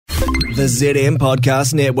The ZM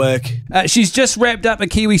Podcast Network. She's just wrapped up a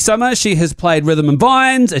Kiwi summer. She has played Rhythm and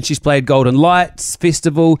Vines and she's played Golden Lights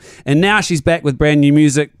Festival, and now she's back with brand new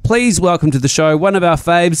music. Please welcome to the show one of our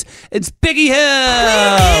faves. It's Becky Hill.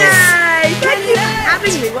 Yay! Thank you for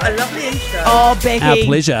having me. What a lovely intro. Oh, Becky. Our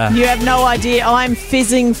pleasure. You have no idea. I'm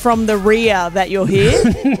fizzing from the rear that you're here.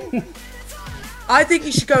 I think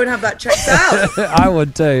you should go and have that checked out. I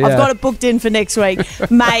would too, yeah. I've got it booked in for next week.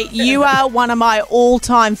 Mate, you are one of my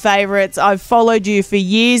all-time favourites. I've followed you for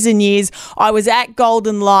years and years. I was at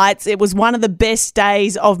Golden Lights. It was one of the best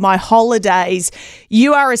days of my holidays.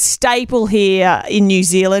 You are a staple here in New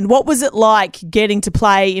Zealand. What was it like getting to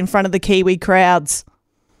play in front of the Kiwi crowds?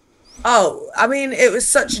 Oh, I mean, it was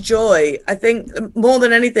such a joy. I think more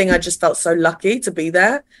than anything, I just felt so lucky to be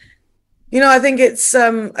there. You know, I think it's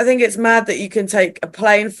mad that you can take a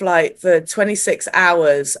plane flight for 26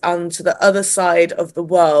 hours onto the other side of the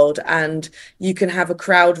world and you can have a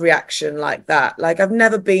crowd reaction like that. Like, I've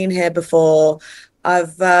never been here before.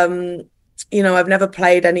 I've never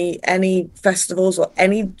played any festivals or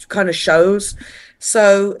any kind of shows.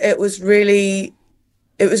 So it was really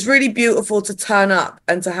beautiful to turn up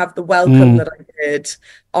and to have the welcome that I did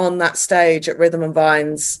on that stage at Rhythm and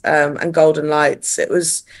Vines and Golden Lights. It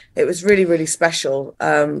was really, really special.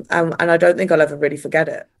 And I don't think I'll ever really forget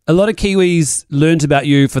it. A lot of Kiwis learnt about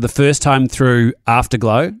you for the first time through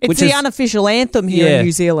Afterglow. It's the unofficial anthem here in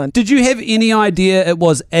New Zealand. Did you have any idea it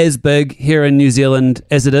was as big here in New Zealand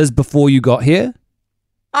as it is before you got here?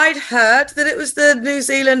 I'd heard that it was the New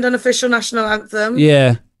Zealand unofficial national anthem.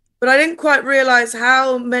 Yeah. But I didn't quite realise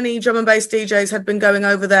how many drum and bass DJs had been going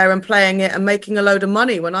over there and playing it and making a load of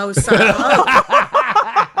money when I was sat at home.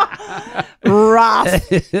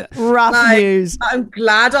 Rough news. I'm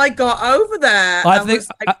glad I got over there. I was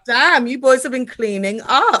like, damn, you boys have been cleaning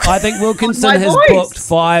up. I think Wilkinson has booked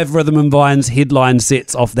 5 Rhythm and Vines headline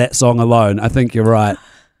sets off that song alone. I think you're right.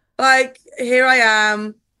 Like, here I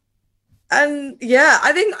am. And yeah,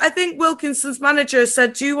 I think Wilkinson's manager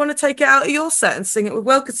said, do you want to take it out of your set and sing it with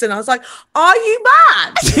Wilkinson? I was like, are you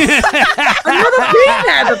mad? I've never been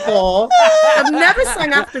there before. I've never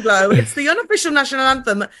sang Afterglow. It's the unofficial national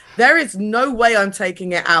anthem. There is no way I'm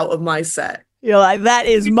taking it out of my set. You're like, that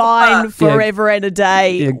is mine forever and a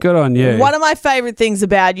day. Yeah, good on you. One of my favourite things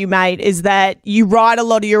about you, mate, is that you write a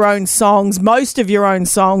lot of your own songs, most of your own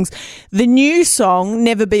songs. The new song,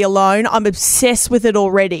 Never Be Alone, I'm obsessed with it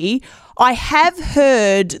already. I have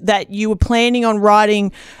heard that you were planning on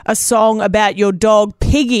writing a song about your dog,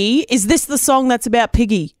 Piggy. Is this the song that's about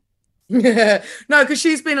Piggy? No, because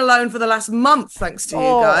she's been alone for the last month, thanks to you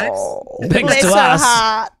guys. Thanks to us.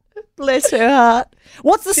 Heart. Bless her heart.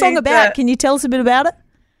 What's the song about? Can you tell us a bit about it?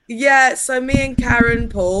 Yeah, so me and Karen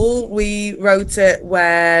Paul, we wrote it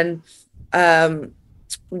when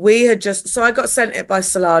we had just... So I got sent it by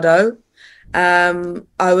Salado.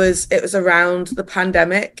 It was around the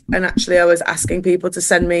pandemic, and actually I was asking people to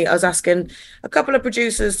send me, I was asking a couple of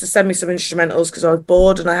producers to send me some instrumentals because I was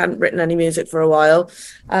bored and I hadn't written any music for a while.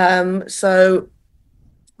 So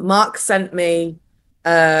Mark sent me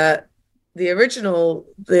the original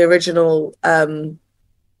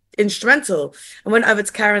instrumental. I went over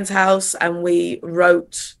to Karen's house and we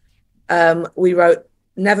wrote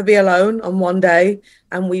Never Be Alone on one day,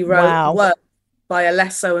 and we wrote Work by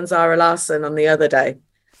Alesso and Zara Larsson on the other day.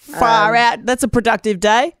 Far out. That's a productive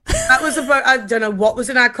day. That was about, I don't know what was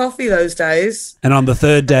in our coffee those days. And on the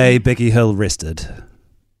third day, Becky Hill rested.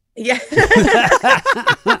 Yeah.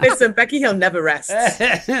 Listen, Becky Hill never rests.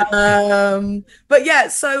 But yeah,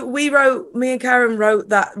 so me and Karen wrote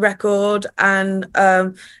that record, and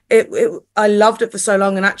I loved it for so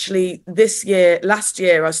long. And actually last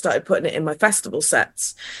year, I started putting it in my festival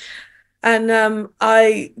sets. And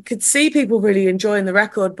I could see people really enjoying the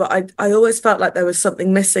record, but I always felt like there was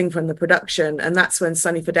something missing from the production. And that's when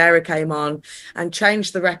Sonny Fodera came on and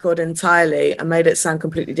changed the record entirely and made it sound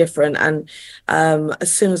completely different. And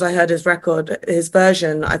as soon as I heard his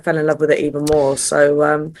version, I fell in love with it even more.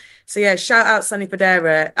 So yeah, shout out Sonny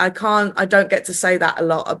Fodera. I don't get to say that a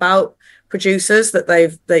lot about producers, that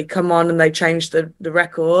they come on and they change the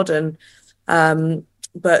record. And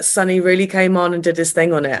but Sonny really came on and did his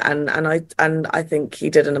thing on it, and I think he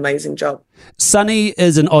did an amazing job. Sonny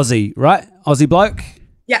is an Aussie, right? Aussie bloke?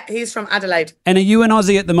 Yeah, he's from Adelaide. And are you in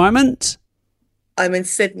Aussie at the moment? I'm in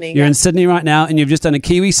Sydney. You're in Sydney right now, and you've just done a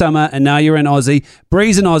Kiwi summer, and now you're in Aussie.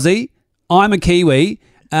 Bree's an Aussie. I'm a Kiwi.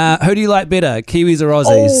 Who do you like better, Kiwis or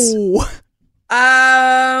Aussies?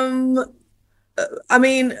 I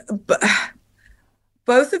mean...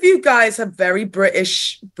 both of you guys have very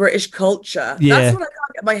British culture. Yeah. That's what I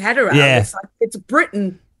can't get my head around. Yeah. It's like, it's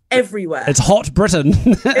Britain everywhere. It's hot Britain.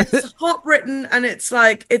 It's hot Britain, and it's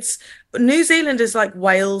New Zealand is like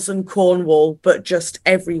Wales and Cornwall, but just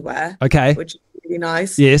everywhere. Okay. Which is really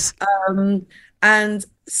nice. Yes. And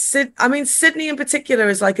Sydney in particular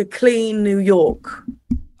is like a clean New York.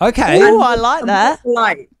 Okay. Oh, I like that.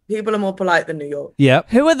 Polite. People are more polite than New York. Yep.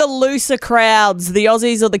 Who are the looser crowds, the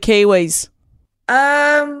Aussies or the Kiwis?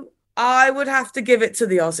 I would have to give it to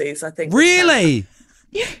the Aussies, I think. Really?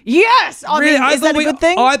 Yes. I mean, is that a good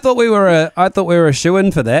thing? I thought we were a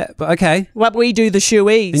shoo-in for that, but okay. Well, we do the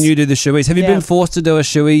shoeies. And you do the shoeies. Have you been forced to do a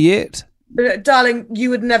shoey yet? Darling, you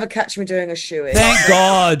would never catch me doing a shoey. Thank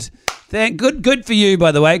God. Good for you,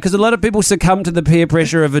 by the way, because a lot of people succumb to the peer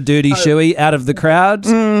pressure of a dirty shoey out of the crowd.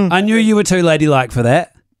 I knew you were too ladylike for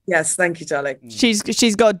that. Yes, thank you, darling.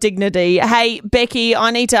 She's got dignity. Hey, Becky,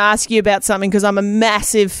 I need to ask you about something because I'm a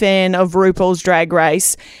massive fan of RuPaul's Drag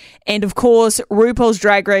Race. And, of course, RuPaul's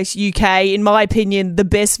Drag Race UK, in my opinion, the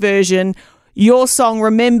best version. Your song,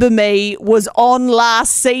 Remember Me, was on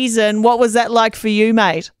last season. What was that like for you,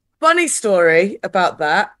 mate? Funny story about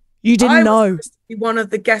that. You didn't know. I was supposed to be one of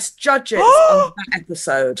the guest judges on that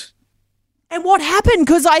episode. And what happened?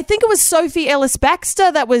 Because I think it was Sophie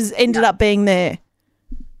Ellis-Baxter that ended up being there.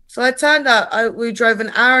 So I turned up, we drove an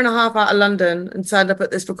hour and a half out of London and turned up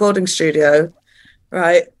at this recording studio,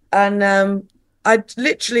 right? And I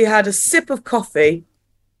literally had a sip of coffee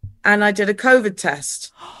and I did a COVID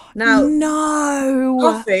test. Now, no,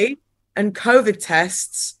 coffee and COVID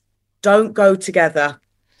tests don't go together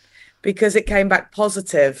because it came back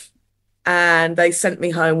positive and they sent me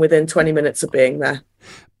home within 20 minutes of being there.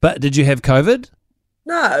 But did you have COVID?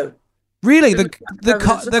 No. Really?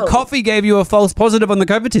 The coffee gave you a false positive on the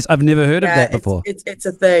COVID test? I've never heard of that before. It's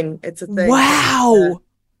a thing. It's a thing. Wow.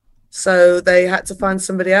 So they had to find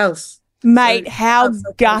somebody else. Mate, how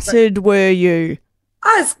gutted were you?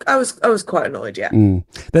 I was quite annoyed, yeah.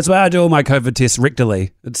 That's why I do all my COVID tests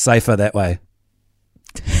rectally. It's safer that way.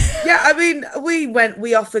 Yeah, I mean,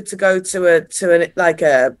 we offered to go to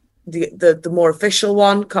the more official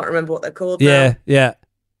one. Can't remember what they're called now. Yeah.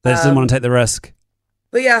 They just didn't want to take the risk.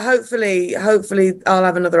 But yeah, hopefully I'll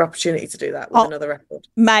have another opportunity to do that with another record.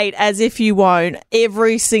 Mate, as if you won't.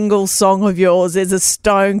 Every single song of yours is a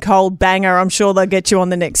stone cold banger. I'm sure they'll get you on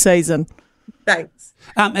the next season. Thanks.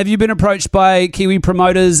 Have you been approached by Kiwi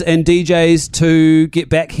promoters and DJs to get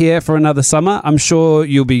back here for another summer? I'm sure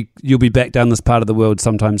you'll be back down this part of the world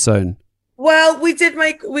sometime soon. Well, we did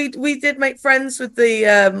make friends with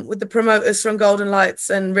the promoters from Golden Lights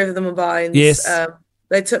and Rhythm and Vines. Yes.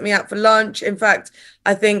 They took me out for lunch. In fact,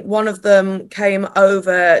 I think one of them came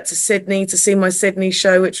over to Sydney to see my Sydney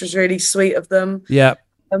show, which was really sweet of them. Yeah.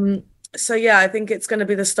 So yeah, I think it's going to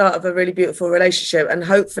be the start of a really beautiful relationship, and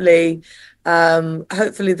hopefully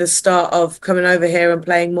the start of coming over here and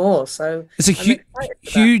playing more. So it's a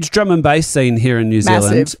huge drum and bass scene here in New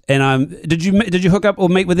Zealand. And did you hook up or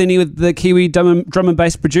meet with any of the Kiwi drum and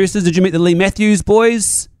bass producers? Did you meet the Lee Matthews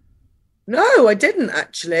boys? No, I didn't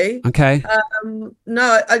actually. Okay.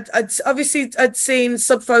 No, I'd seen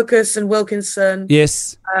Subfocus and Wilkinson.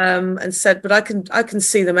 Yes. And said, but I can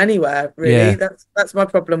see them anywhere. Really, that's my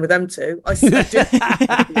problem with them too. I do.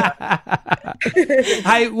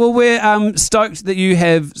 Hey, well, we're stoked that you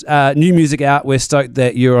have new music out. We're stoked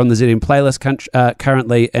that you're on the ZM playlist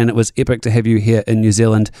currently, and it was epic to have you here in New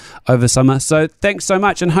Zealand over summer. So thanks so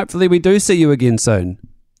much, and hopefully we do see you again soon.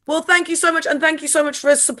 Well, thank you so much, and thank you so much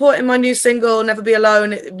for supporting my new single, Never Be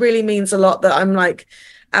Alone. It really means a lot that I'm like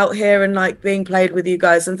out here and like being played with you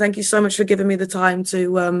guys, and thank you so much for giving me the time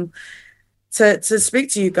to speak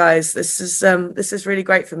to you guys. This is really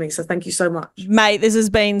great for me, so thank you so much. Mate, this has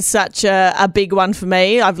been such a big one for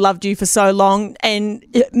me. I've loved you for so long, and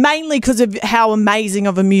mainly because of how amazing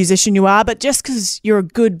of a musician you are, but just because you're a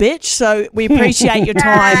good bitch, so we appreciate your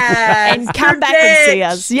time. And come back and see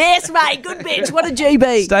us. Yes, mate, good bitch. What a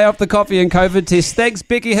GB. Stay off the coffee and COVID test. Thanks,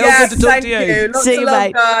 Becky. Good to talk to you. Lots see you, love,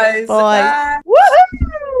 mate. Guys. Bye.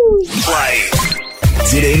 Woohoo! Play.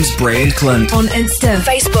 ZM's Bree and Clint. On Insta,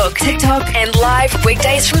 Facebook, TikTok, and live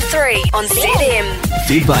weekdays from 3 on ZM.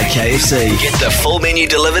 Fed by KFC. Get the full menu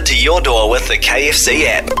delivered to your door with the KFC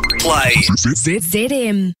app. Play.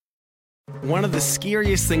 ZM. One of the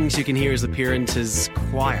scariest things you can hear as a parent is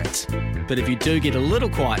quiet. But if you do get a little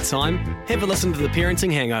quiet time, have a listen to The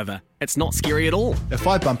Parenting Hangover. It's not scary at all. If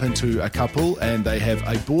I bump into a couple and they have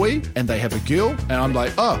a boy and they have a girl, and I'm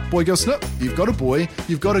like, oh, boy, girl, snip. You've got a boy,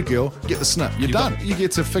 you've got a girl, get the snip. You're done. You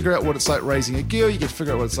get to figure out what it's like raising a girl, you get to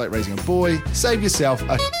figure out what it's like raising a boy, save yourself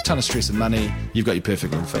a ton of stress and money. You've got your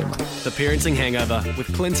perfect little family. The Parenting Hangover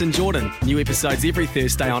with Clint and Jordan. New episodes every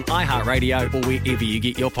Thursday on iHeartRadio or wherever you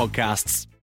get your podcasts.